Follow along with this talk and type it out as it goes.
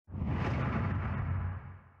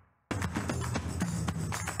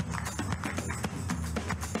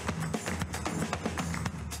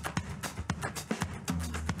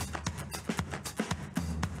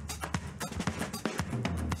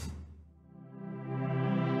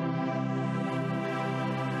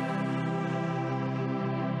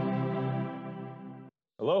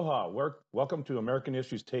Aloha, welcome to American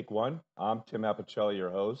Issues Take One. I'm Tim Apicella,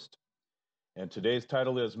 your host. And today's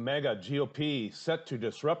title is MAGA GOP set to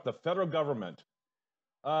disrupt the federal government.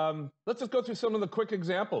 Let's just go through some of the quick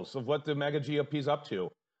examples of what the MAGA GOP is up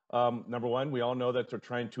to. Number one, we all know that they're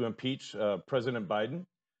trying to impeach President Biden.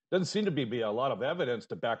 Doesn't seem to be a lot of evidence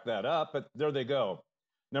to back that up, but there they go.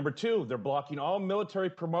 Number two, they're blocking all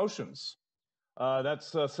military promotions.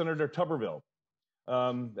 That's Senator Tuberville.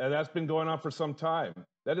 And that's been going on for some time.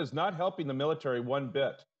 That is not helping the military one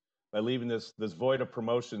bit by leaving this void of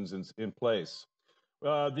promotions in place.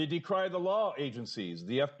 They decry the law agencies,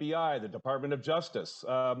 the FBI, the Department of Justice.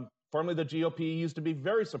 Formerly, the GOP used to be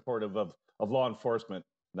very supportive of law enforcement.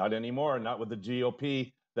 Not anymore, not with the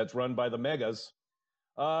GOP that's run by the megas.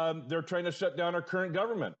 They're trying to shut down our current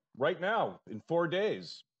government right now in 4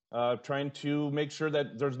 days, trying to make sure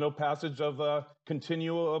that there's no passage of a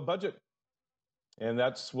continual budget. And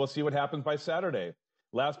we'll see what happens by Saturday.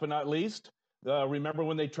 Last but not least, remember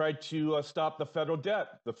when they tried to stop the federal debt,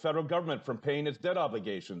 the federal government from paying its debt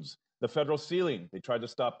obligations, the federal ceiling, they tried to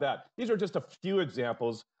stop that. These are just a few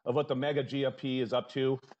examples of what the MAGA GOP is up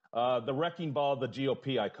to, the wrecking ball of the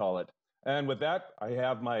GOP, I call it. And with that, I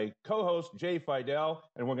have my co-host, Jay Fidell,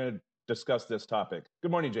 and we're going to discuss this topic.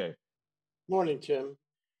 Good morning, Jay. Morning, Tim.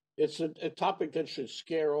 It's a topic that should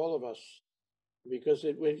scare all of us. Because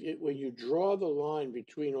when you draw the line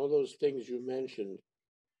between all those things you mentioned,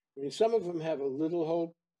 I mean, some of them have a little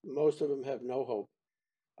hope, most of them have no hope.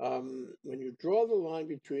 When you draw the line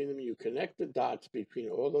between them, you connect the dots between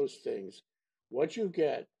all those things, what you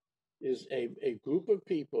get is a group of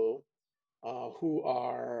people who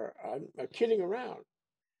are kidding around.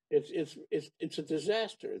 It's a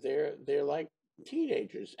disaster. They're like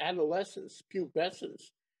teenagers, adolescents, pubescents.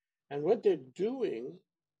 And what they're doing,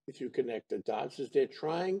 if you connect the dots, is they're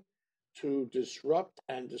trying to disrupt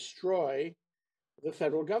and destroy the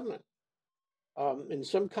federal government in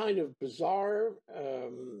some kind of bizarre,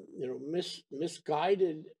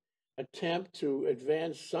 misguided attempt to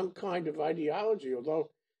advance some kind of ideology, although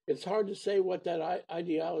it's hard to say what that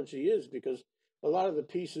ideology is because a lot of the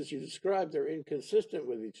pieces you described are inconsistent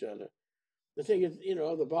with each other. The thing is,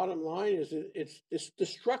 the bottom line is it's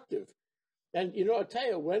destructive. And, I'll tell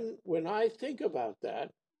you, when I think about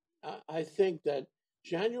that, I think that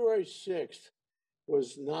January 6th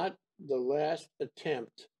was not the last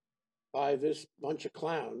attempt by this bunch of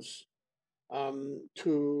clowns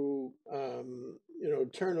to,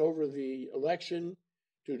 turn over the election,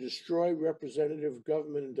 to destroy representative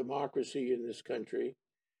government and democracy in this country.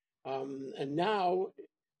 And now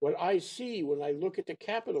what I see when I look at the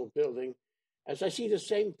Capitol building, as I see the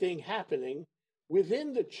same thing happening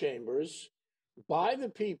within the chambers by the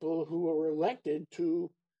people who were elected to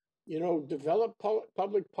develop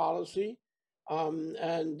public policy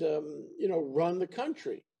and run the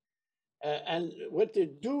country. And what they're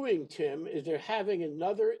doing, Tim, is they're having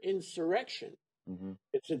another insurrection. Mm-hmm.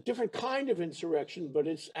 It's a different kind of insurrection, but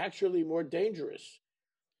it's actually more dangerous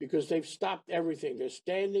because they've stopped everything. They're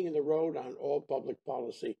standing in the road on all public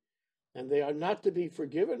policy, and they are not to be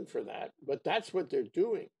forgiven for that, but that's what they're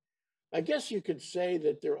doing. I guess you could say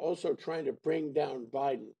that they're also trying to bring down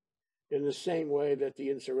Biden in the same way that the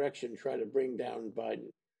insurrection tried to bring down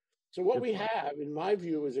Biden. So what we have, in my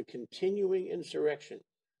view, is a continuing insurrection.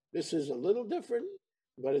 This is a little different,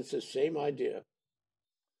 but it's the same idea.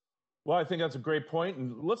 Well, I think that's a great point.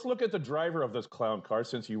 And let's look at the driver of this clown car,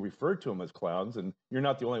 since you referred to them as clowns, and you're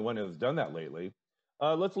not the only one who has done that lately.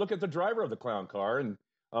 Let's look at the driver of the clown car and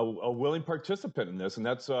a willing participant in this, and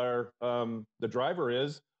that's the driver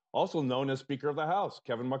is also known as Speaker of the House,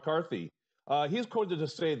 Kevin McCarthy. He's quoted to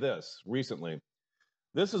say this recently: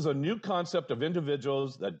 "This is a new concept of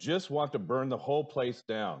individuals that just want to burn the whole place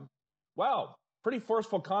down." Wow, pretty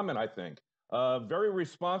forceful comment, I think. Very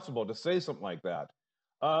responsible to say something like that.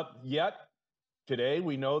 Yet, today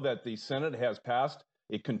we know that the Senate has passed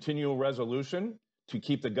a continual resolution to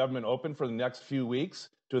keep the government open for the next few weeks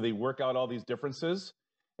till they work out all these differences.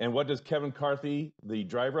 And what does Kevin McCarthy, the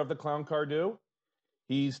driver of the clown car, do?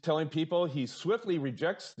 He's telling people he swiftly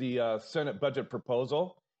rejects the Senate budget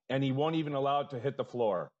proposal, and he won't even allow it to hit the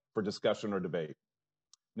floor for discussion or debate.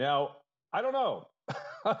 Now, I don't know.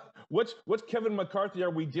 Which Kevin McCarthy are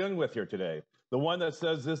we dealing with here today? The one that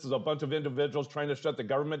says this is a bunch of individuals trying to shut the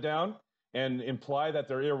government down and imply that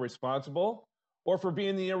they're irresponsible? Or for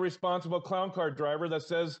being the irresponsible clown car driver that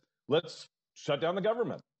says, let's shut down the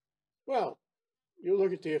government? Well, you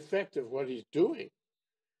look at the effect of what he's doing,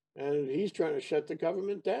 and he's trying to shut the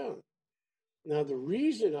government down. Now, the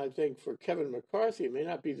reason, I think, for Kevin McCarthy may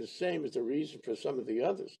not be the same as the reason for some of the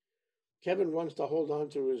others. Kevin wants to hold on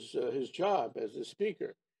to his job as the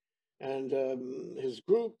speaker. And his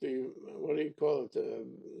group, what do you call it,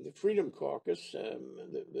 the Freedom Caucus,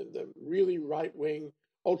 the really right-wing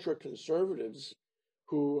ultra-conservatives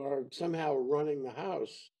who are somehow running the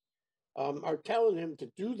House, are telling him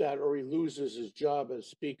to do that or he loses his job as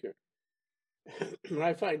Speaker. What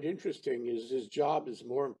I find interesting is his job is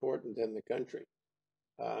more important than the country.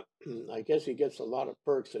 I guess he gets a lot of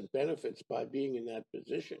perks and benefits by being in that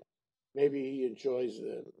position. Maybe he enjoys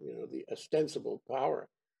the ostensible power,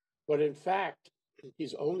 but in fact,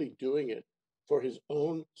 he's only doing it for his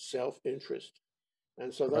own self-interest.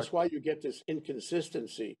 And so that's why you get this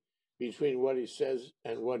inconsistency between what he says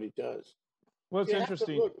and what he does. Well, it's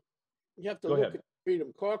interesting. You have to Go look ahead. at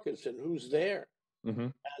Freedom Caucus and who's there, Mm-hmm.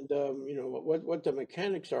 and what the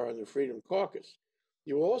mechanics are in the Freedom Caucus.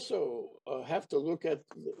 You also have to look at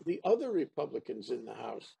the other Republicans in the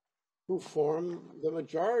House who form the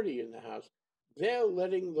majority in the House. They're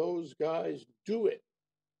letting those guys do it.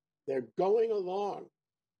 They're going along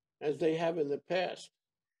as they have in the past,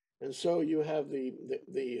 and so you have the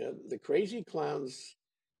crazy clowns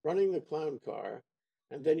running the clown car,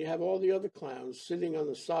 and then you have all the other clowns sitting on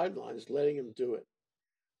the sidelines letting him do it.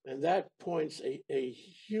 And that points a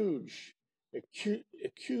huge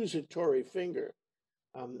accusatory finger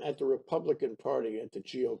at the Republican Party, at the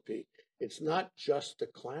GOP. It's not just the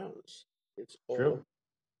clowns. It's all True. of them.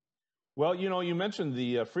 Well, you mentioned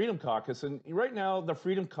the Freedom Caucus, and right now the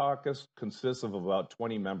Freedom Caucus consists of about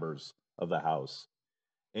 20 members of the House.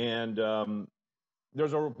 And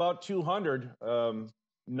there's about 200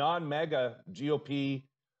 non-MAGA GOP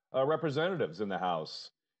representatives in the House.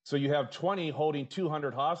 So you have 20 holding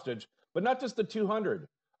 200 hostage, but not just the 200.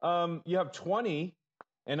 You have 20,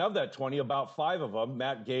 and of that 20, about 5 of them,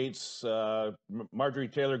 Matt Gaetz, Marjorie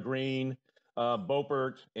Taylor Greene,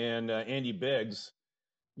 Boebert, and Andy Biggs,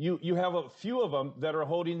 you have a few of them that are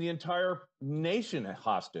holding the entire nation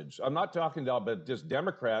hostage. I'm not talking about just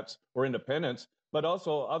Democrats or independents, but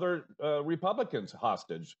also other Republicans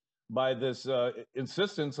hostage by this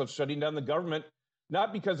insistence of shutting down the government,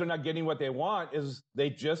 not because they're not getting what they want, is they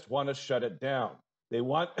just want to shut it down. They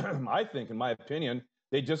want, I think, in my opinion,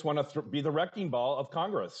 they just want to be the wrecking ball of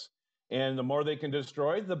Congress. And the more they can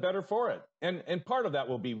destroy, the better for it. And part of that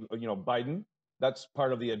will be, Biden. That's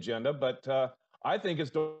part of the agenda. But I think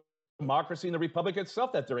it's democracy and the republic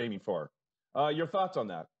itself that they're aiming for. Your thoughts on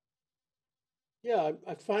that? Yeah,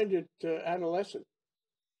 I find it adolescent.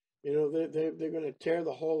 They're going to tear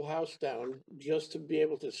the whole house down just to be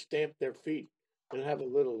able to stamp their feet and have a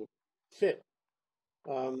little fit,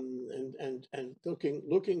 and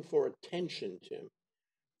looking for attention, Tim.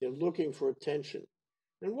 They're looking for attention.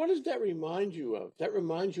 And what does that remind you of? That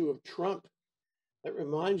reminds you of Trump. That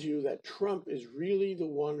reminds you that Trump is really the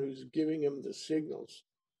one who's giving him the signals.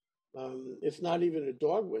 It's not even a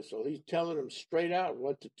dog whistle. He's telling them straight out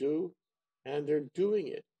what to do, and they're doing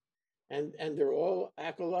it. And they're all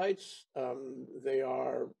acolytes. They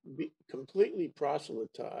are completely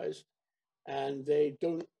proselytized, and they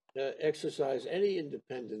don't exercise any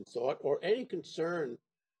independent thought or any concern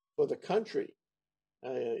for the country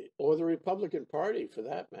or the Republican Party, for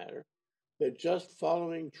that matter. They're just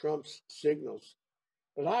following Trump's signals.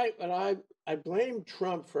 But I blame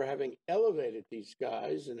Trump for having elevated these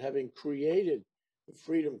guys and having created the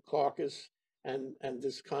Freedom Caucus and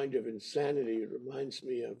this kind of insanity. It reminds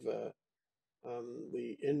me of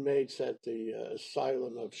the inmates at the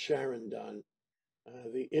asylum of Sharondan.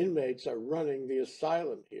 The inmates are running the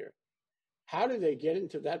asylum here. How did they get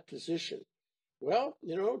into that position? Well,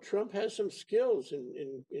 Trump has some skills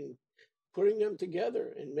in putting them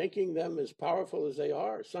together and making them as powerful as they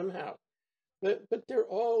are somehow. But they're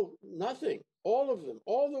all nothing. All of them,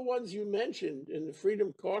 all the ones you mentioned in the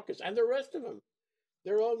Freedom Caucus and the rest of them,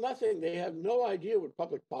 they're all nothing. They have no idea what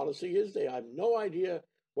public policy is. They have no idea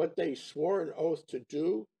what they swore an oath to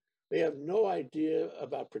do. They have no idea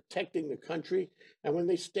about protecting the country. And when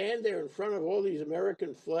they stand there in front of all these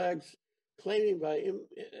American flags, claiming by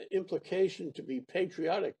implication to be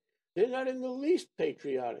patriotic, they're not in the least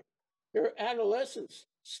patriotic. They're adolescents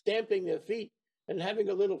stamping their feet and having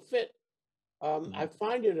a little fit. I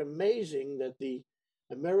find it amazing that the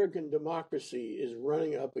American democracy is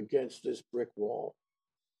running up against this brick wall.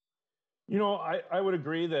 I would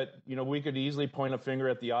agree that, we could easily point a finger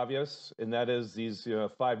at the obvious, and that is these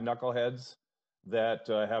 5 knuckleheads that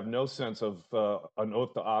have no sense of an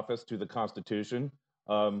oath to office to the Constitution.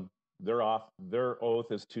 Their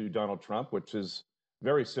oath is to Donald Trump, which is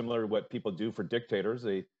very similar to what people do for dictators.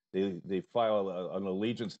 They file an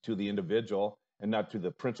allegiance to the individual and not to the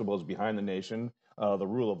principles behind the nation, the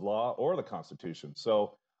rule of law, or the Constitution.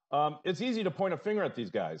 So it's easy to point a finger at these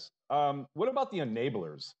guys. What about the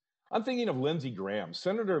enablers? I'm thinking of Lindsey Graham,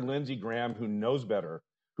 Senator Lindsey Graham, who knows better,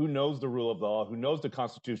 who knows the rule of law, who knows the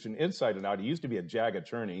Constitution inside and out. He used to be a JAG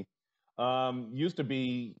attorney, used to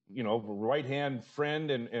be, right-hand friend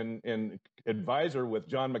and advisor with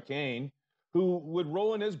John McCain, who would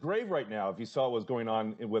roll in his grave right now if he saw what was going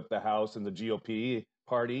on with the House and the GOP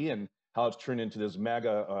party and how it's turned into this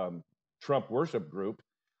MAGA Trump worship group.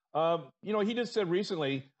 He just said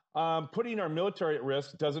recently, putting our military at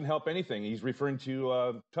risk doesn't help anything. He's referring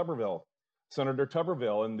to Tuberville, Senator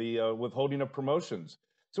Tuberville, and the withholding of promotions.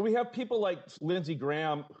 So we have people like Lindsey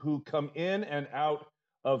Graham who come in and out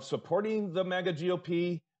of supporting the MAGA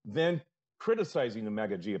GOP, then criticizing the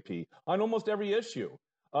MAGA GOP on almost every issue.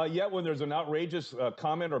 Yet when there's an outrageous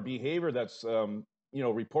comment or behavior that's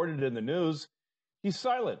reported in the news, he's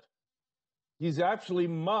silent. He's actually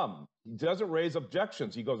mum. He doesn't raise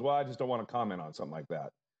objections. He goes, well, I just don't want to comment on something like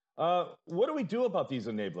that. What do we do about these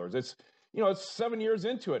enablers? It's 7 years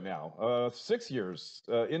into it now, 6 years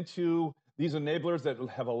into these enablers that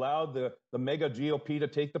have allowed the MAGA GOP to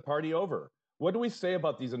take the party over. What do we say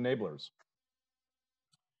about these enablers?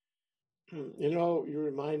 You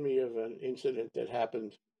remind me of an incident that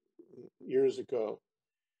happened years ago.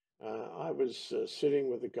 I was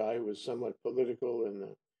sitting with a guy who was somewhat political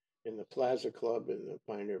in the Plaza Club in the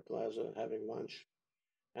Pioneer Plaza having lunch.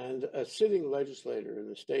 And a sitting legislator in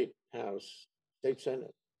the state house, state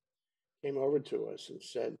senate, came over to us and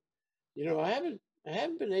said, I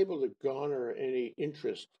haven't been able to garner any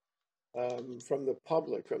interest from the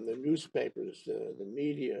public, from the newspapers, the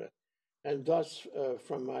media, and thus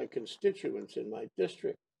from my constituents in my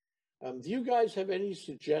district. Do you guys have any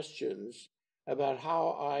suggestions about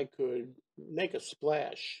how I could make a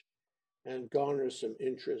splash and garner some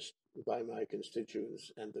interest by my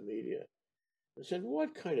constituents and the media? I said,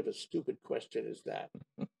 what kind of a stupid question is that?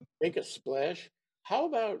 Make a splash? How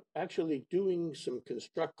about actually doing some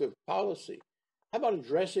constructive policy? How about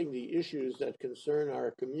addressing the issues that concern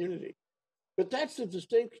our community? But that's the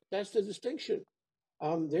distinction.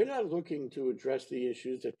 They're not looking to address the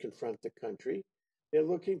issues that confront the country. They're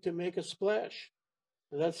looking to make a splash.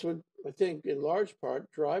 And that's what I think, in large part,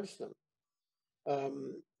 drives them.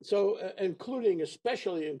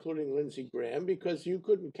 Especially including Lindsey Graham, because you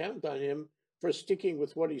couldn't count on him for sticking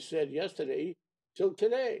with what he said yesterday till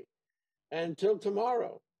today and till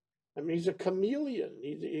tomorrow. I mean, he's a chameleon.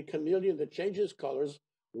 He's a chameleon that changes colors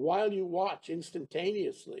while you watch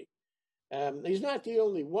instantaneously. He's not the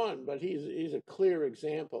only one, but he's a clear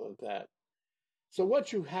example of that. So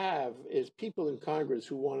what you have is people in Congress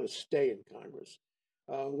who want to stay in Congress.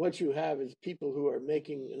 What you have is people who are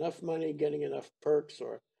making enough money, getting enough perks,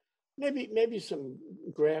 or maybe some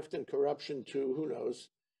graft and corruption too, who knows.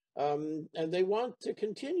 And they want to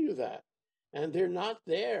continue that. And they're not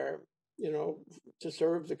there, to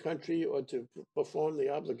serve the country or to perform the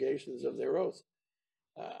obligations of their oath.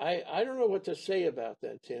 I don't know what to say about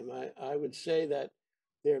that, Tim. I would say that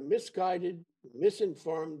they're misguided,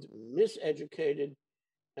 misinformed, miseducated,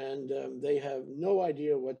 and they have no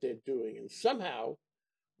idea what they're doing. And somehow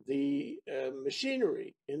the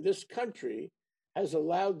machinery in this country has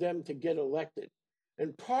allowed them to get elected.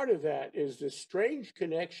 And part of that is this strange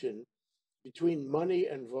connection between money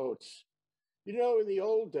and votes. In the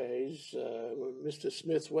old days, when Mr.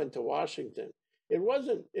 Smith went to Washington, it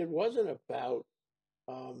wasn't about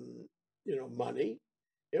money.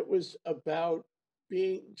 It was about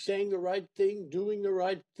saying the right thing, doing the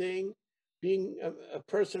right thing, being a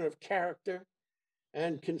person of character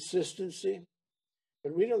and consistency.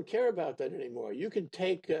 But we don't care about that anymore. You could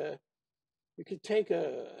take the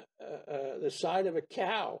side of a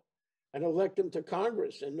cow and elect them to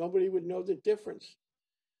Congress, and nobody would know the difference.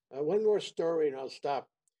 One more story, and I'll stop.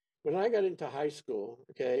 When I got into high school,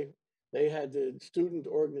 they had the student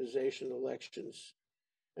organization elections,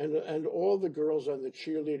 and all the girls on the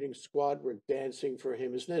cheerleading squad were dancing for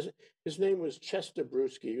him. His name was Chester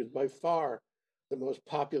Brusky. He was by far the most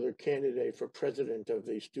popular candidate for president of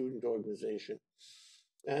the student organization.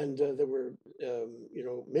 And there were,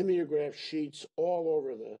 mimeograph sheets all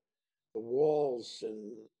over the walls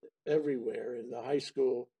and everywhere in the high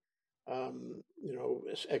school,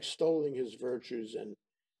 extolling his virtues. And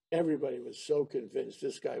everybody was so convinced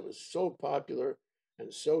this guy was so popular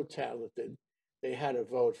and so talented, they had to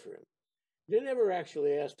vote for him. They never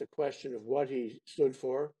actually asked the question of what he stood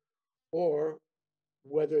for or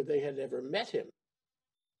whether they had ever met him,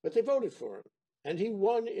 but they voted for him. And he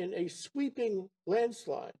won in a sweeping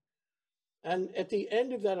landslide. And at the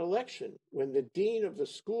end of that election, when the dean of the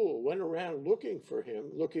school went around looking for him,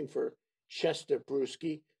 looking for Chester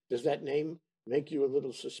Brusky, does that name make you a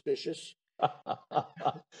little suspicious?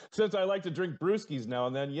 Since I like to drink brewskis now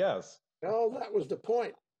and then, yes. No, that was the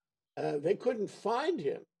point. They couldn't find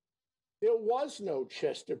him. There was no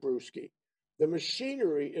Chester Brewski. The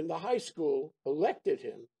machinery in the high school elected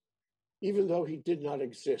him, even though he did not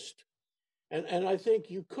exist. And I think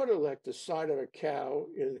you could elect the side of a cow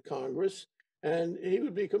in Congress, and he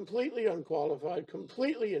would be completely unqualified,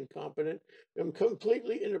 completely incompetent, and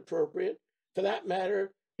completely inappropriate. For that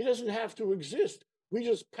matter, he doesn't have to exist. We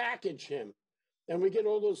just package him, and we get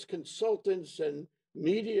all those consultants and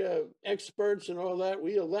media experts and all that.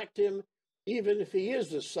 We elect him, even if he is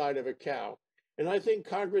the side of a cow. And I think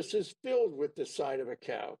Congress is filled with the side of a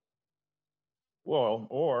cow. Well,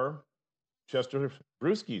 or Chester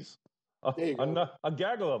Brewskis, There you go. a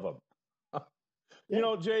gaggle of them. Yeah. You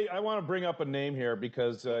know, Jay, I want to bring up a name here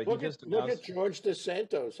because he just Look announced. at George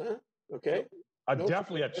DeSantos, huh? Okay.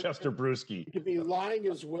 Definitely a Chester Brewski. He could be lying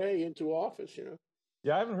his way into office,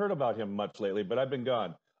 Yeah, I haven't heard about him much lately, but I've been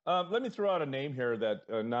gone. Let me throw out a name here that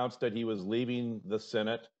announced that he was leaving the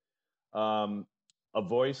Senate. A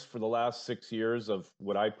voice for the last 6 years of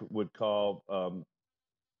what I would call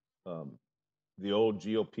the old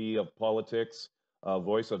GOP of politics, a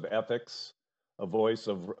voice of ethics, a voice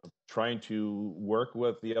of trying to work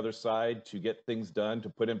with the other side to get things done, to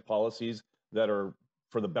put in policies that are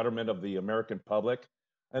for the betterment of the American public.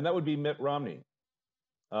 And that would be Mitt Romney.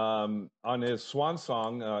 On his swan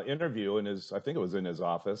song interview I think it was in his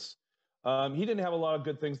office, he didn't have a lot of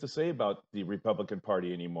good things to say about the Republican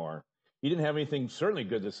Party anymore. He didn't have anything certainly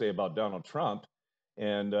good to say about Donald Trump.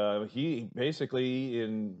 And he basically,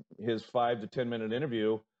 in his 5 to 10 minute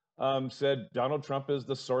interview, said Donald Trump is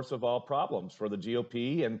the source of all problems for the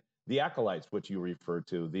GOP and the acolytes, which you referred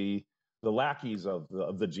to, the lackeys of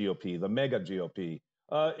the GOP, the MAGA GOP.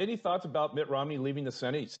 Any thoughts about Mitt Romney leaving the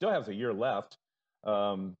Senate? He still has a year left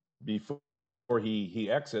before he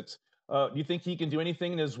exits. Do you think he can do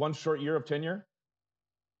anything in his one short year of tenure?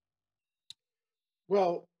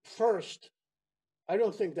 Well, first, I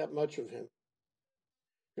don't think that much of him,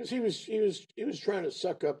 because he was trying to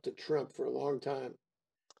suck up to Trump for a long time.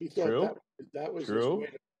 He thought that was his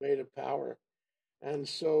way to power, and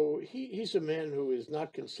so he's a man who is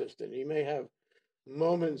not consistent. He may have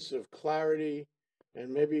moments of clarity,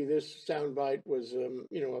 and maybe this soundbite was a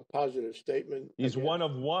positive statement. He's one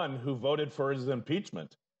of one who voted for his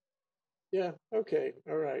impeachment. Yeah. Okay.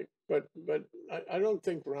 All right. But I don't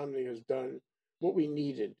think Romney has done what we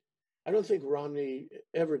needed. I don't think Romney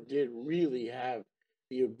ever did really have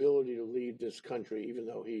the ability to lead this country, even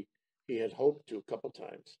though he had hoped to a couple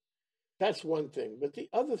times. That's one thing. But the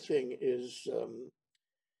other thing is,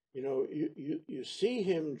 you see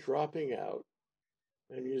him dropping out,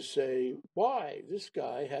 and you say, why? This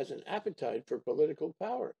guy has an appetite for political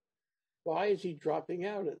power. Why is he dropping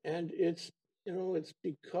out? And it's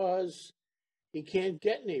because he can't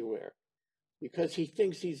get anywhere, because he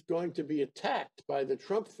thinks he's going to be attacked by the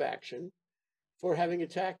Trump faction for having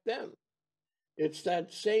attacked them. It's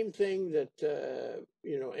that same thing that,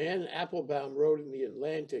 Anne Applebaum wrote in The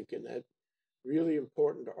Atlantic in that really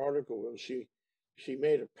important article where she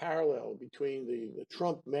made a parallel between the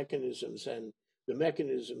Trump mechanisms and the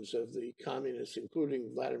mechanisms of the communists, including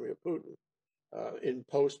Vladimir Putin, in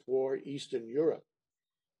post-war Eastern Europe,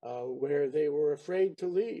 where they were afraid to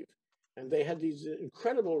leave. And they had these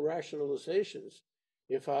incredible rationalizations.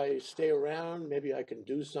 If I stay around, maybe I can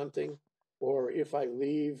do something. Or if I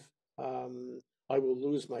leave, I will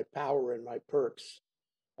lose my power and my perks.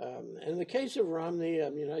 In the case of Romney, I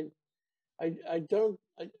mean, I don't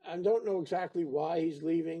know exactly why he's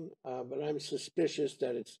leaving, but I'm suspicious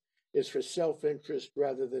that it's for self-interest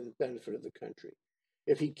rather than benefit of the country.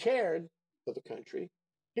 If he cared for the country,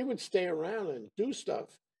 he would stay around and do stuff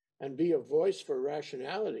and be a voice for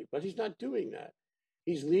rationality, but he's not doing that.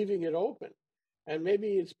 He's leaving it open, and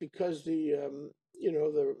maybe it's because the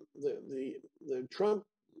Trump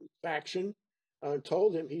faction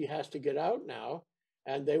told him he has to get out now,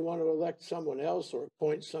 and they want to elect someone else or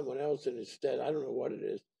appoint someone else in his stead. I don't know what it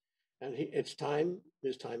is, and it's time.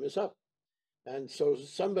 His time is up, and so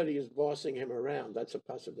somebody is bossing him around. That's a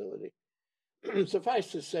possibility.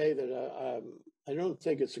 Suffice to say that I don't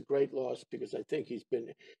think it's a great loss, because I think he's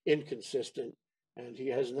been inconsistent and he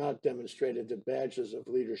has not demonstrated the badges of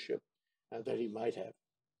leadership that he might have.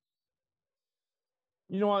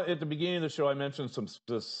 You know what? At the beginning of the show, I mentioned some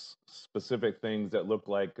specific things that look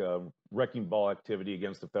like wrecking ball activity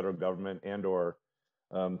against the federal government and/or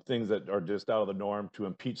things that are just out of the norm to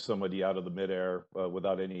impeach somebody out of the midair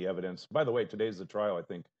without any evidence. By the way, today's the trial, I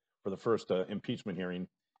think, for the first impeachment hearing,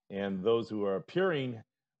 and those who are appearing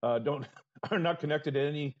are not connected at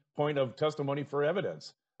any point of testimony for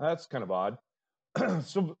evidence. That's kind of odd.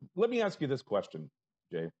 So let me ask you this question,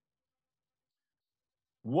 Jay.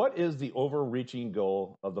 What is the overreaching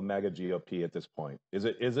goal of the MAGA GOP at this point? Is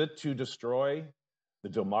it to destroy the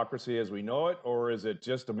democracy as we know it, or is it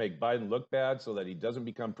just to make Biden look bad so that he doesn't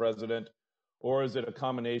become president, or is it a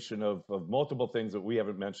combination of multiple things that we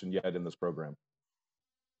haven't mentioned yet in this program?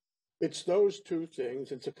 It's those two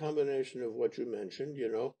things. It's a combination of what you mentioned,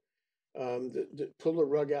 pull the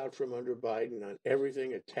rug out from under Biden on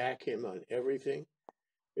everything, attack him on everything.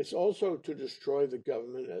 It's also to destroy the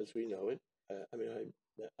government as we know it.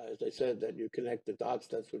 As I said, that you connect the dots,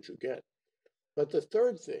 that's what you get. But the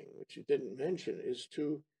third thing, which you didn't mention, is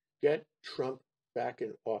to get Trump back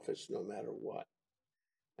in office no matter what.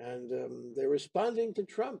 And they're responding to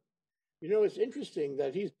Trump. It's interesting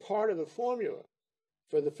that he's part of the formula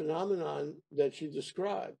for the phenomenon that you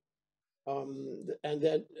described. And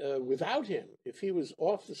that without him, if he was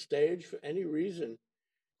off the stage for any reason,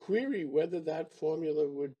 query whether that formula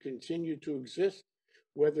would continue to exist,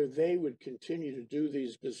 whether they would continue to do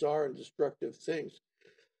these bizarre and destructive things.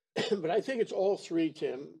 But I think it's all three,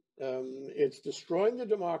 Tim. It's destroying the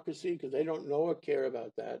democracy because they don't know or care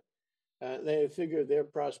about that. They figure their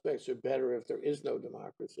prospects are better if there is no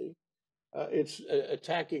democracy. It's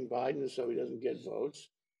attacking Biden so he doesn't get votes.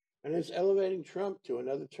 And it's elevating Trump to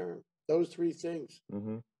another term. Those three things.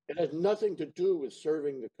 Mm-hmm. It has nothing to do with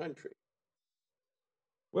serving the country.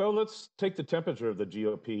 Well, let's take the temperature of the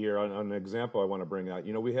GOP here on an example I want to bring out.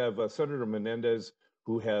 We have Senator Menendez,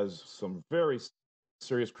 who has some very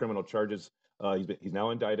serious criminal charges. He's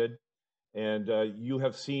now indicted. And you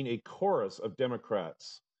have seen a chorus of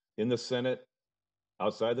Democrats in the Senate,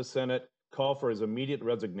 outside the Senate, call for his immediate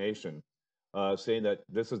resignation, saying that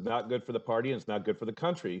this is not good for the party and it's not good for the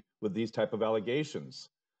country with these type of allegations.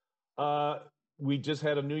 We just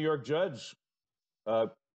had a New York judge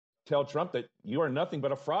tell Trump that you are nothing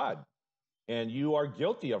but a fraud and you are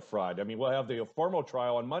guilty of fraud. I mean, we'll have the formal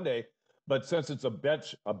trial on Monday, but since it's a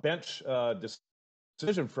bench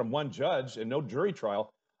decision from one judge and no jury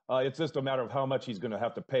trial, it's just a matter of how much he's going to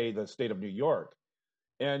have to pay the state of New York.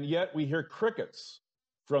 And yet we hear crickets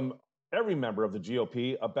from every member of the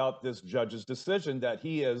GOP about this judge's decision that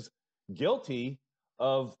he is guilty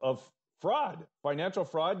of fraud, financial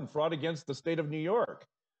fraud and fraud against the state of New York.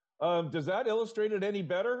 Does that illustrate it any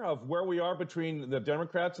better of where we are between the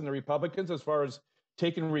Democrats and the Republicans as far as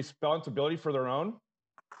taking responsibility for their own?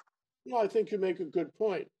 No, I think you make a good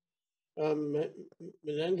point.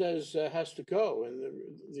 Menendez has to go, and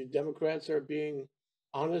the Democrats are being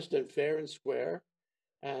honest and fair and square.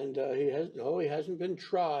 And he hasn't been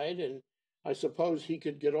tried, and I suppose he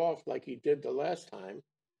could get off like he did the last time.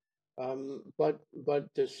 But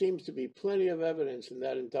there seems to be plenty of evidence in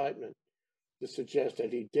that indictment to suggest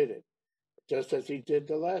that he did it, just as he did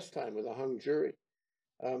the last time with a hung jury.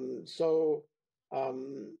 So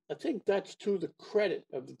I think that's to the credit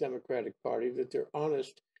of the Democratic Party that they're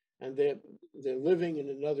honest and they're living in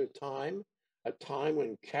another time, a time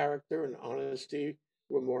when character and honesty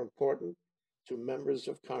were more important to members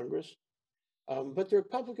of Congress. But the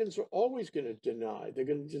Republicans are always going to deny. They're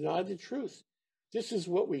going to deny the truth. This is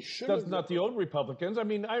what we should have done. That's not the old Republicans. I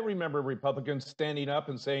mean, I remember Republicans standing up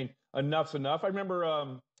and saying, enough's enough. I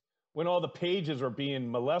remember when all the pages were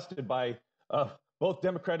being molested by both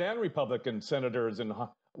Democrat and Republican senators and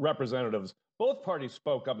representatives. Both parties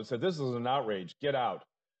spoke up and said, this is an outrage, get out.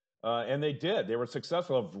 And they did. They were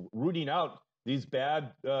successful of rooting out these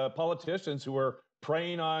bad politicians who were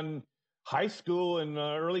preying on high school and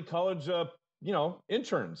early college,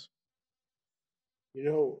 interns.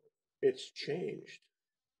 It's changed.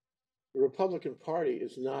 The Republican Party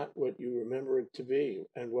is not what you remember it to be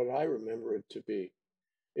and what I remember it to be.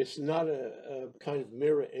 It's not a kind of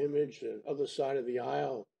mirror image, the other side of the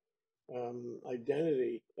aisle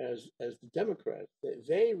identity as the Democrats.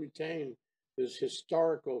 They retain this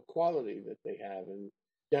historical quality that they have and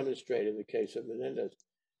demonstrate in the case of Menendez.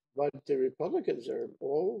 But the Republicans are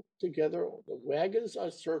all together. The wagons are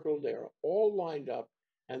circled. They're all lined up,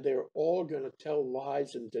 and they're all going to tell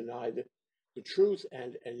lies and deny the truth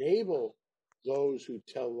and enable those who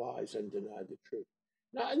tell lies and deny the truth.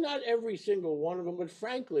 Not every single one of them, but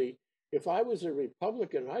frankly, if I was a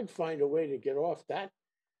Republican, I'd find a way to get off that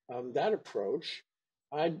approach.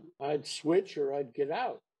 I'd switch or I'd get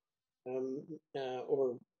out,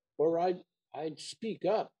 or I'd speak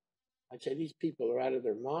up. I'd say these people are out of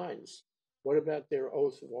their minds. What about their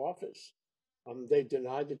oath of office? They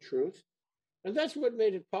deny the truth. And that's what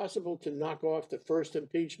made it possible to knock off the first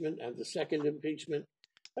impeachment and the second impeachment.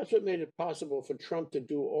 That's what made it possible for Trump to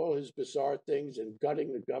do all his bizarre things in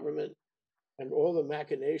gutting the government and all the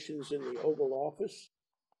machinations in the Oval Office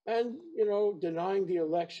and, denying the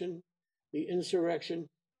election, the insurrection.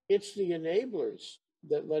 It's the enablers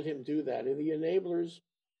that let him do that. And the enablers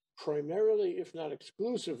primarily, if not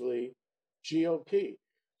exclusively, GOP.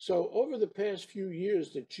 So over the past few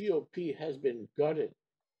years, the GOP has been gutted.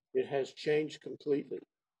 It has changed completely.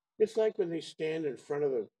 It's like when they stand in front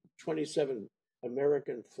of the 27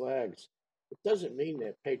 American flags. It doesn't mean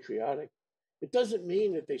they're patriotic. It doesn't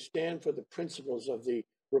mean that they stand for the principles of the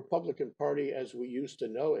Republican Party as we used to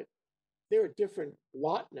know it. They're a different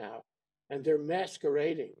lot now, and they're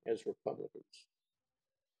masquerading as Republicans.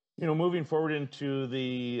 You know, moving forward into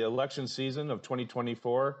the election season of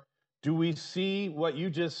 2024, do we see what you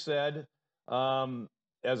just said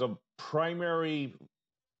as a primary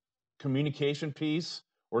communication piece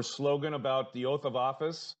or slogan about the oath of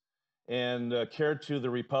office and care to the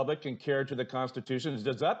Republic and care to the Constitution?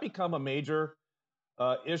 Does that become a major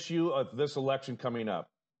issue of this election coming up?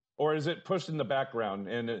 Or is it pushed in the background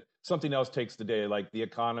and something else takes the day, like the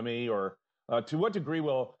economy? Or to what degree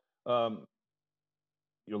will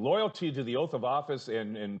your loyalty to the oath of office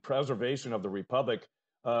and preservation of the Republic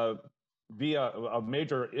be a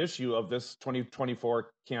major issue of this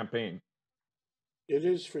 2024 campaign? It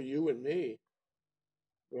is for you and me,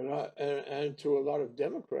 and to a lot of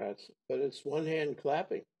Democrats, but it's one hand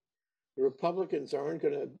clapping. The Republicans aren't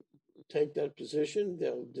going to take that position.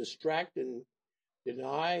 They'll distract and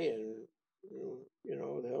deny, and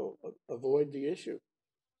they'll avoid the issue.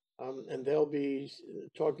 And they'll be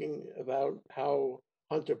talking about how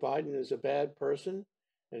Hunter Biden is a bad person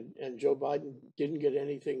and Joe Biden didn't get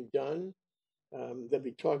anything done. They'll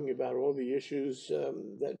be talking about all the issues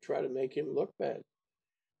that try to make him look bad.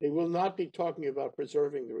 They will not be talking about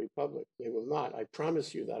preserving the Republic. They will not. I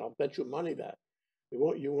promise you that. I'll bet you money that.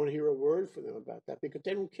 You won't hear a word from them about that because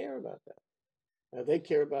they don't care about that. They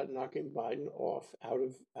care about knocking Biden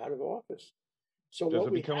out of office. So does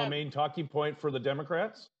it become a main talking point for the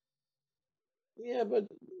Democrats? Yeah, but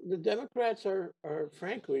the Democrats are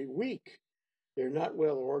frankly weak. They're not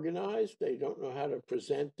well organized. They don't know how to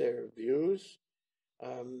present their views.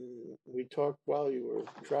 We talked while you were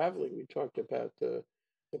traveling. We talked about the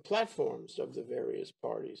platforms of the various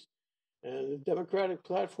parties, and the Democratic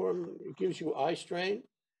platform gives you eye strain,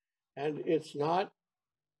 and it's not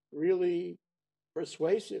really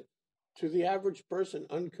persuasive to the average person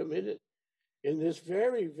uncommitted. In this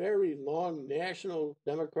very, very long national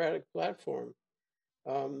Democratic platform,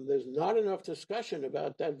 there's not enough discussion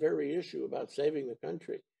about that very issue, about saving the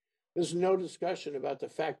country. There's no discussion about the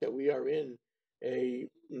fact that we are in a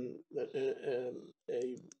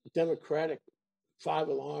democratic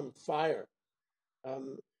five-alarm fire.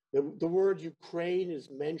 The word Ukraine is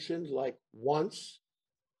mentioned like once.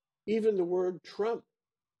 Even the word Trump.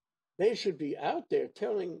 They should be out there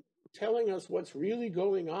telling us what's really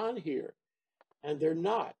going on here. And they're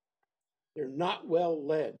not. They're not well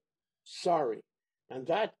led. Sorry. And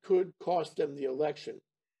that could cost them the election.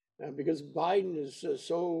 Because Biden is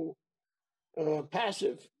so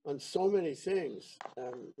passive on so many things.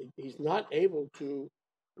 He's not able to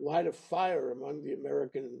light a fire among the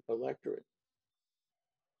American electorate.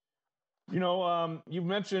 You know, you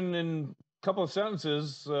mentioned in a couple of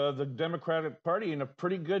sentences the Democratic Party in a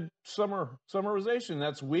pretty good summarization.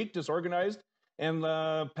 That's weak, disorganized, and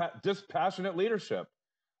dispassionate leadership.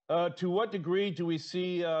 To what degree do we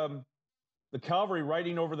see the cavalry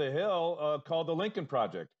riding over the hill called the Lincoln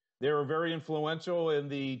Project? They were very influential in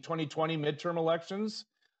the 2020 midterm elections.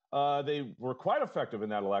 They were quite effective in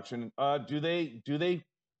that election. Do they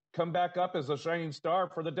come back up as a shining star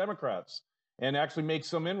for the Democrats and actually make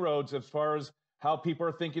some inroads as far as how people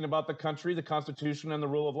are thinking about the country, the Constitution, and the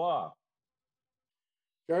rule of law?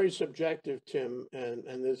 Very subjective, Tim.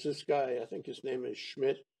 And there's this guy, I think his name is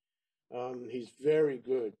Schmidt. He's very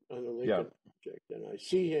good on the Lincoln Project. And I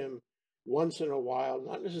see him once in a while,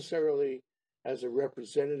 not necessarily as a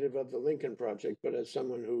representative of the Lincoln Project, but as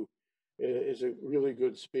someone who is a really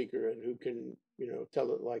good speaker and who can,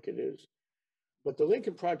 tell it like it is. But the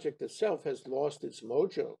Lincoln Project itself has lost its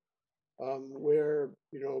mojo, where,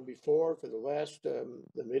 before, for the last, the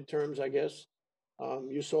midterms, I guess,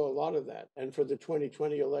 you saw a lot of that. And for the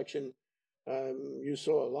 2020 election, you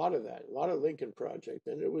saw a lot of that, a lot of Lincoln Project.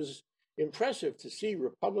 And it was impressive to see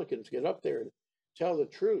Republicans get up there and tell the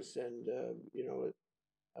truth. And,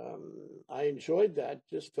 I enjoyed that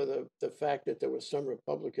just for the fact that there were some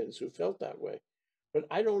Republicans who felt that way. But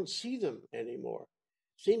I don't see them anymore.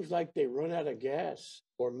 Seems like they run out of gas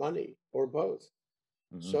or money or both.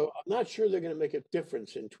 Mm-hmm. So I'm not sure they're going to make a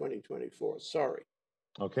difference in 2024. Sorry.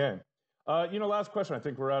 Okay. Last question. I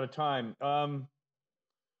think we're out of time. How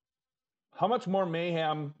much more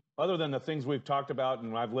mayhem, other than the things we've talked about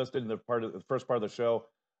and I've listed in the first part of the show,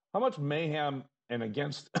 how much mayhem and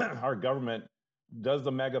against our government does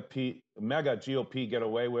the MAGA GOP get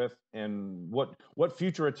away with, and what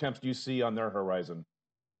future attempts do you see on their horizon?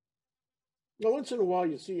 Well, once in a while,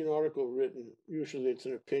 you see an article written. Usually, it's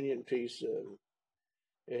an opinion piece,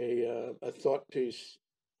 a thought piece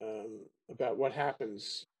about what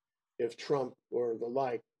happens if Trump or the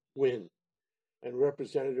like win and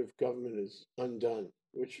representative government is undone,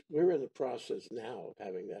 which we're in the process now of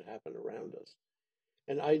having that happen around us.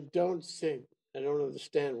 And I don't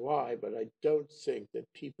understand why, but I don't think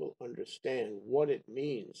that people understand what it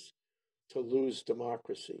means to lose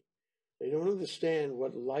democracy. They don't understand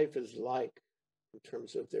what life is like in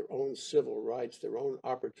terms of their own civil rights, their own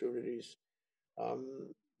opportunities,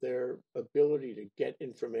 their ability to get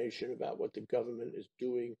information about what the government is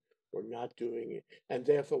doing or not doing, and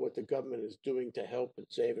therefore what the government is doing to help and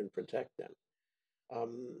save and protect them.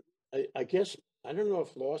 I guess, I don't know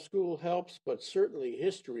if law school helps, but certainly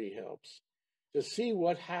history helps to see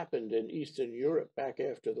what happened in Eastern Europe back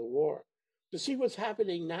after the war, to see what's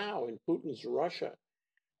happening now in Putin's Russia.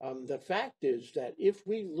 The fact is that if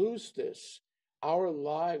we lose this, our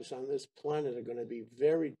lives on this planet are going to be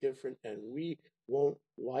very different and we won't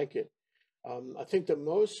like it. I think the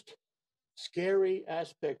most scary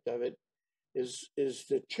aspect of it is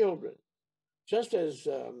the children. Just as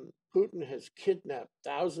Putin has kidnapped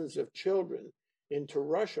thousands of children into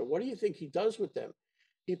Russia, what do you think he does with them?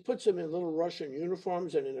 He puts them in little Russian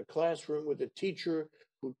uniforms and in a classroom with a teacher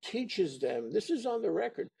who teaches them, this is on the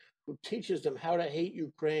record, who teaches them how to hate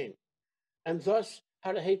Ukraine and thus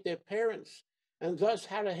how to hate their parents and thus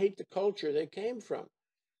how to hate the culture they came from.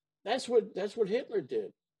 That's what Hitler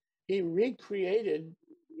did. He recreated,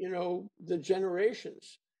 the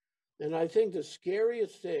generations. And I think the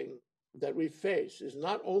scariest thing that we face is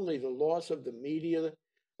not only the loss of the media,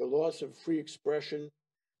 the loss of free expression,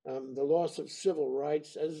 the loss of civil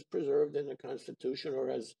rights as preserved in the Constitution or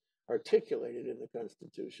as articulated in the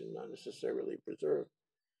Constitution, not necessarily preserved.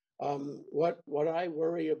 What I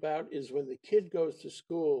worry about is when the kid goes to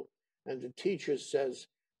school and the teacher says,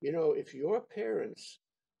 if your parents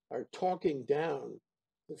are talking down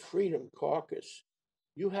the Freedom Caucus,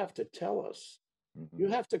 you have to tell us. You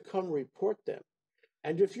have to come report them.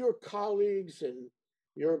 And if your colleagues and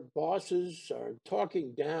your bosses are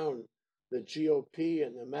talking down the GOP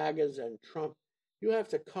and the MAGAs and Trump, you have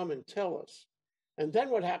to come and tell us. And then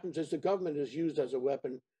what happens is the government is used as a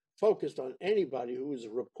weapon focused on anybody who is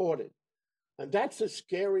reported. And that's the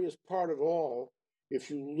scariest part of all if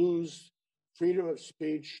you lose freedom of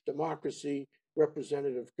speech, democracy,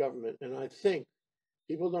 representative government. And I think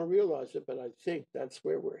people don't realize it, but I think that's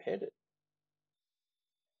where we're headed.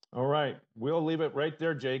 All right. We'll leave it right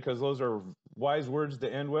there, Jay, because those are wise words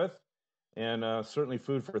to end with and certainly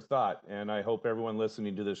food for thought. And I hope everyone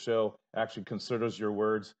listening to this show actually considers your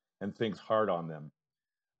words and thinks hard on them.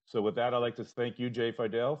 So with that, I'd like to thank you, Jay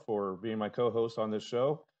Fidell, for being my co-host on this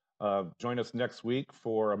show. Join us next week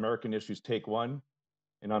for American Issues Take One.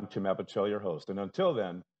 And I'm Tim Apicella, your host. And until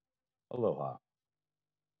then, aloha.